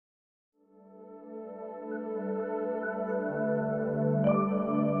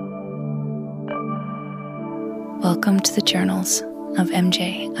Welcome to the Journals of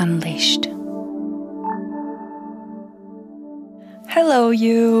MJ Unleashed. Hello,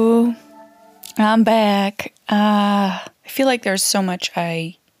 you. I'm back. I feel like there's so much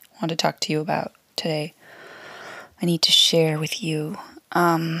I want to talk to you about today. I need to share with you.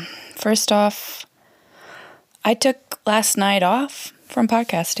 First off, I took last night off from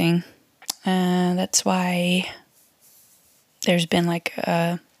podcasting. That's why there's been like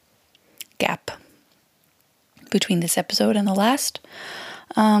a gap between this episode and the last.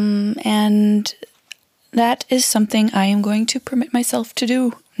 And that is something I am going to permit myself to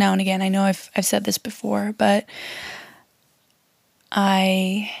do now and again. I know I've said this before, but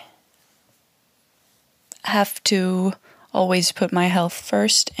I have to always put my health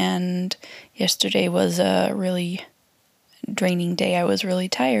first, and yesterday was a really draining day. I was really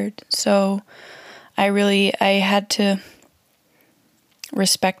tired, so I had to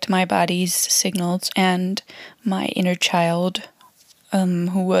respect my body's signals and my inner child,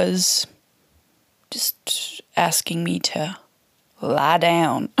 who was just asking me to lie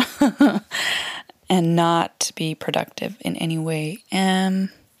down and not be productive in any way.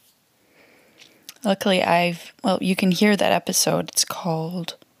 Luckily you can hear that episode. It's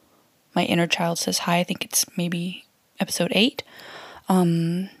called My Inner Child Says Hi. I think it's maybe episode 8.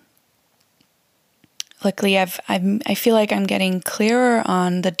 Luckily, I feel like I'm getting clearer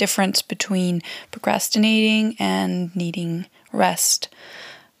on the difference between procrastinating and needing rest.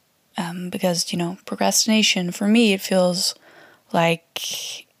 Because, procrastination, for me, it feels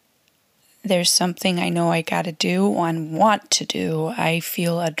like there's something I know I gotta do and want to do. I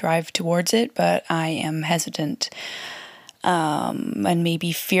feel a drive towards it, but I am hesitant and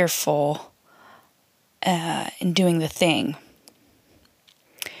maybe fearful in doing the thing.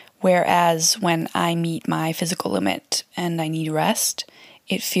 Whereas when I meet my physical limit and I need rest,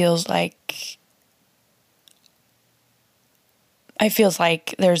 it feels like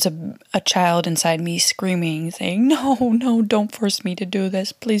there's a child inside me screaming, saying, no, don't force me to do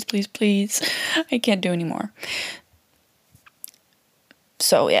this. Please, please, please. I can't do anymore.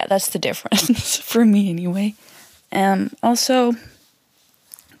 So yeah, that's the difference for me anyway. Also,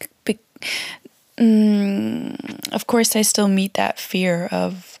 of course, I still meet that fear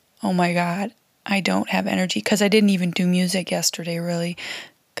of, oh my God, I don't have energy, because I didn't even do music yesterday, really,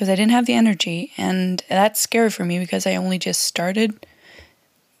 because I didn't have the energy, and that's scary for me because I only just started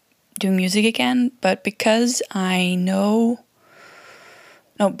doing music again. But because I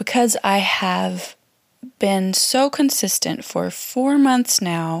have been so consistent for 4 months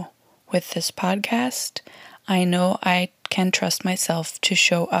now with this podcast, I know I can trust myself to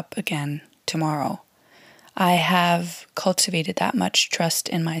show up again tomorrow. I have cultivated that much trust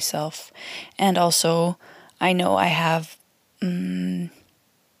in myself. And also, I know I have made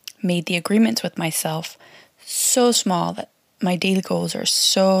the agreements with myself so small, that my daily goals are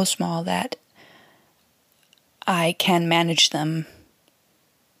so small that I can manage them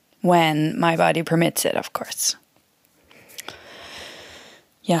when my body permits it, of course.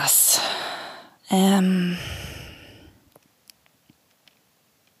 Yes.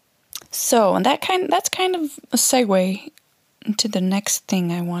 So, and that's kind of a segue into the next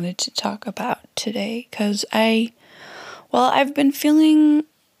thing I wanted to talk about today, because I've been feeling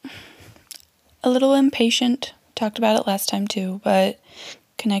a little impatient. Talked about it last time too, but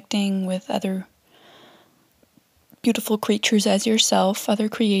connecting with other beautiful creatures as yourself, other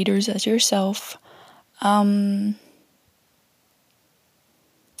creators as yourself, and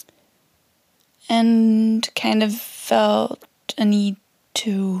kind of felt a need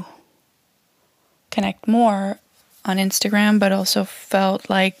to connect more on Instagram, but also felt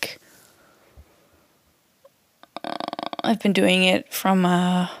like I've been doing it from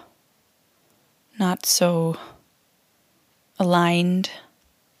a not so aligned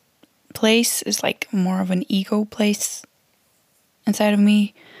place. Is like more of an ego place inside of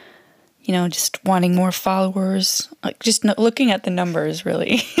me, just wanting more followers, like just looking at the numbers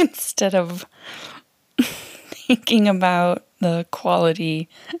really instead of thinking about the quality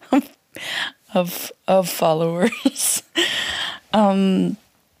of followers. But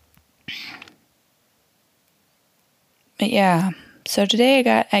yeah, so today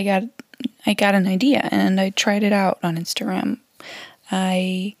I got an idea, and I tried it out on Instagram.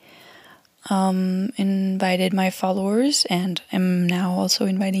 I invited my followers, and am now also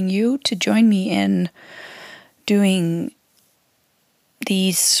inviting you to join me in doing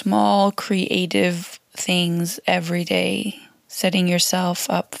these small creative things every day, setting yourself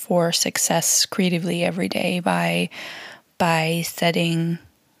up for success creatively every day by setting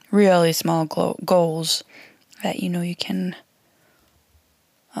really small goals that you can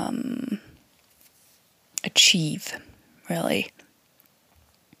achieve, really.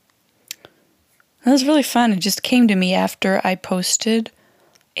 It was really fun. It just came to me after I posted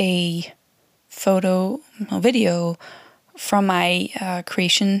a video from my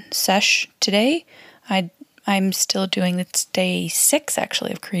creation sesh today. I'm still doing, it's day 6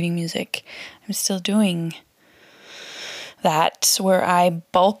 actually of creating music. I'm still doing that, where I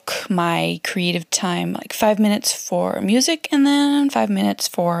bulk my creative time, like 5 minutes for music and then 5 minutes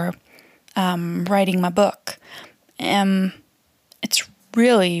for writing my book.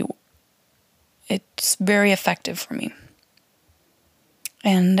 It's very effective for me.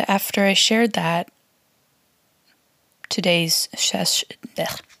 And after I shared that,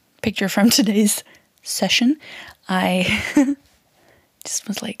 picture from today's session, I just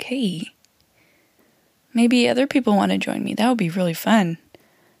was like, hey, maybe other people want to join me. That would be really fun.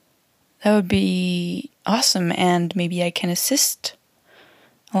 That would be awesome. And maybe I can assist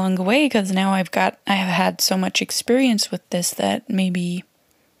along the way, because now I have had so much experience with this that maybe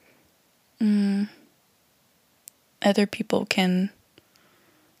other people can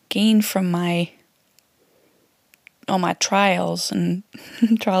gain from all my trials and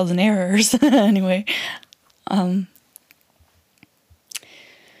errors. Anyway, and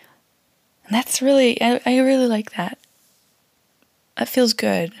that's really, I really like that. That feels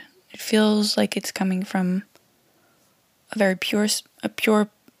good. It feels like it's coming from a very pure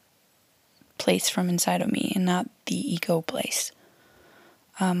place from inside of me, and not the ego place.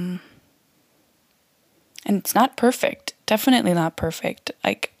 And it's not perfect. Definitely not perfect.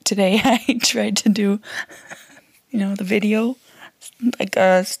 Like today I tried to do, the video, like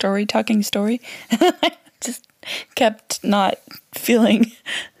a talking story. I just kept not feeling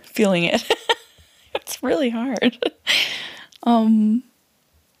it. It's really hard. And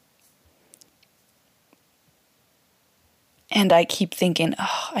I keep thinking,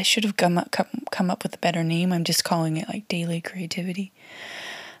 I should have come up with a better name. I'm just calling it like Daily Creativity.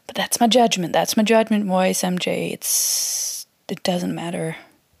 But that's my judgment. That's my judgment voice, MJ. It doesn't matter.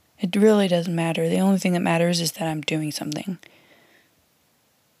 It really doesn't matter. The only thing that matters is that I'm doing something.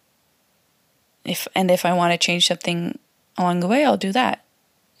 If I want to change something along the way, I'll do that.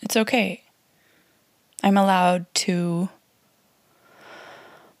 It's okay. I'm allowed to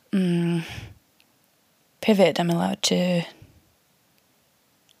pivot. I'm allowed to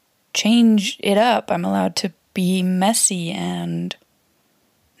change it up. I'm allowed to be messy and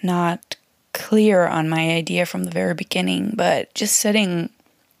not clear on my idea from the very beginning, but just setting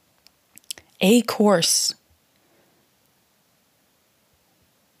a course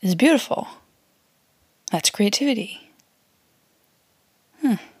is beautiful. That's creativity.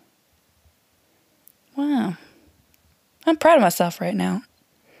 Wow. I'm proud of myself right now.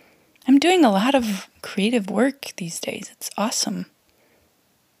 I'm doing a lot of creative work these days. It's awesome.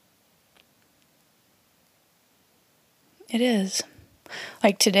 It is.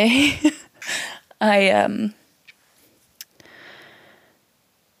 Like today, I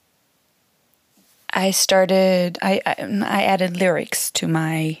added lyrics to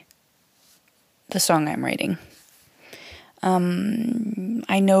the song I'm writing.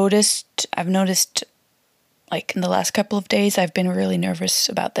 I've noticed like in the last couple of days, I've been really nervous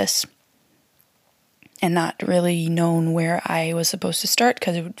about this and not really known where I was supposed to start,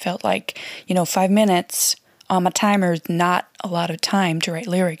 because it felt like, 5 minutes on my timer is not a lot of time to write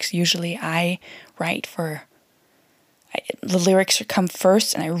lyrics. Usually I write the lyrics come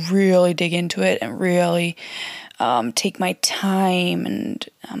first, and I really dig into it and really take my time and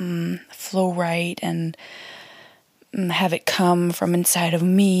flow write and have it come from inside of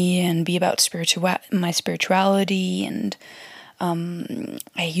me and be about my spirituality. And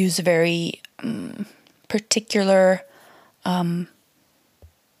I use a very particular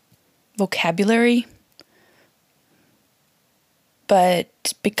vocabulary.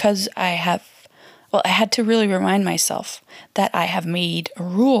 But because I had to really remind myself that I have made a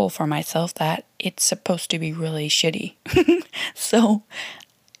rule for myself that it's supposed to be really shitty. So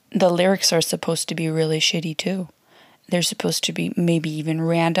the lyrics are supposed to be really shitty too. They're supposed to be maybe even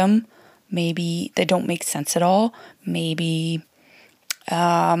random. Maybe they don't make sense at all. Maybe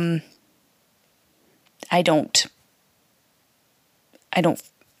I don't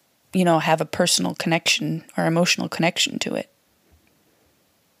have a personal connection or emotional connection to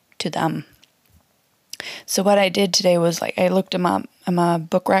them. So what I did today was, like, I looked at my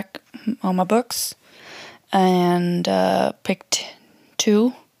book rack, all my books, and picked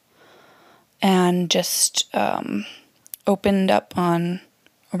 2 and just opened the book on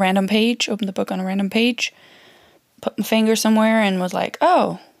a random page, put my finger somewhere and was like,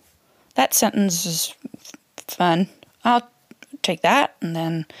 oh, that sentence is fun. I'll take that. And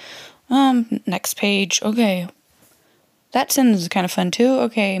then, Next page. Okay. That sentence is kind of fun too.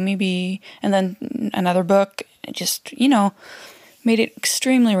 Okay, maybe. And then another book. Just, made it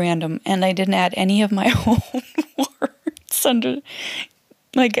extremely random. And I didn't add any of my own words under.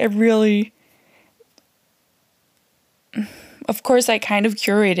 Like, I really. Of course, I kind of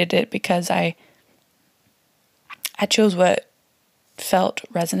curated it because I chose what felt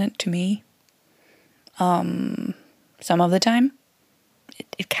resonant to me. Some of the time,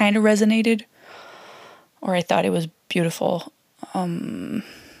 it kind of resonated, or I thought it was beautiful.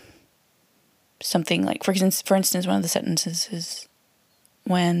 Something like, for instance, one of the sentences is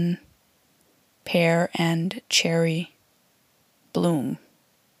when pear and cherry bloom.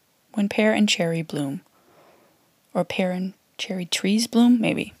 When pear and cherry bloom, or pear and cherry trees bloom,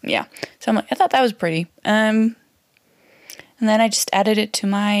 maybe. Yeah. So I thought that was pretty. And then I just added it to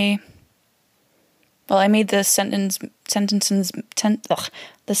my. Well, I made the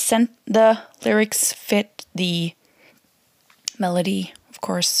the lyrics fit the melody, of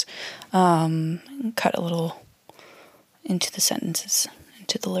course. Cut a little into the sentences,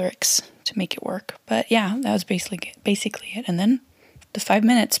 into the lyrics to make it work. But yeah, that was basically it. And then the 5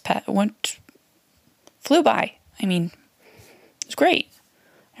 minutes flew by. I mean, it was great.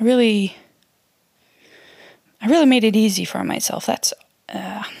 I really made it easy for myself. That's,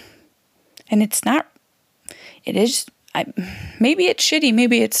 and it's not. It is. Maybe it's shitty.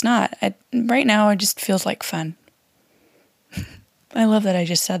 Maybe it's not. Right now, it just feels like fun. I love that I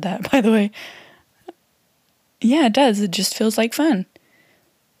just said that, by the way. Yeah, it does. It just feels like fun.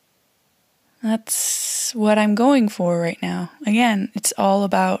 That's what I'm going for right now. Again, it's all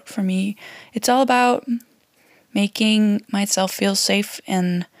about, for me, it's all about making myself feel safe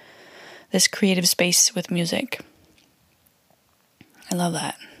in this creative space with music. I love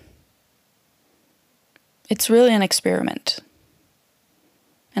that. It's really an experiment.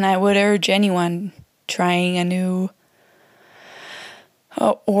 And I would urge anyone trying a new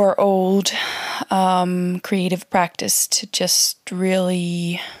or old creative practice to just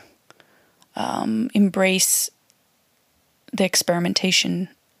really embrace the experimentation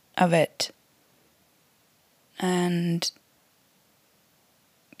of it and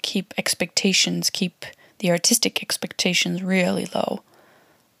keep the artistic expectations really low.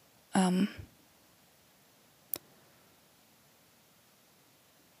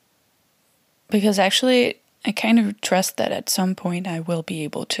 Because actually, I kind of trust that at some point I will be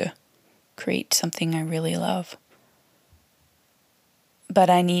able to create something I really love. But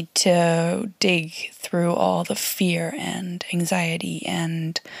I need to dig through all the fear and anxiety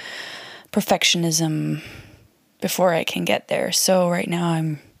and perfectionism before I can get there. So right now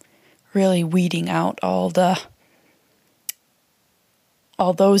I'm really weeding out all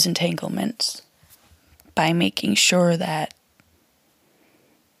those entanglements by making sure that,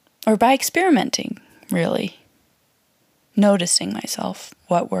 or by experimenting, really. Noticing myself,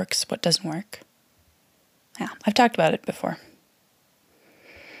 what works, what doesn't work. Yeah, I've talked about it before.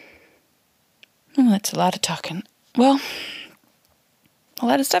 Oh, that's a lot of talking. Well, a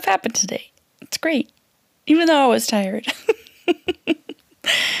lot of stuff happened today. It's great. Even though I was tired.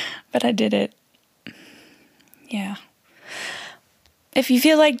 But I did it. Yeah. If you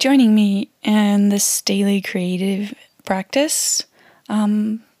feel like joining me in this daily creative practice,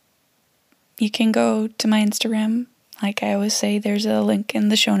 you can go to my Instagram. Like I always say, there's a link in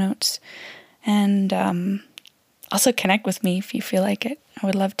the show notes. And also connect with me if you feel like it. I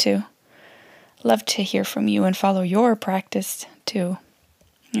would love to hear from you and follow your practice too.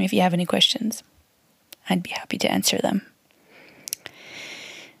 If you have any questions, I'd be happy to answer them.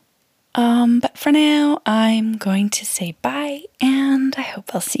 But for now, I'm going to say bye, and I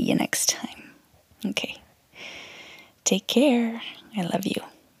hope I'll see you next time. Okay. Take care. I love you.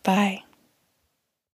 Bye.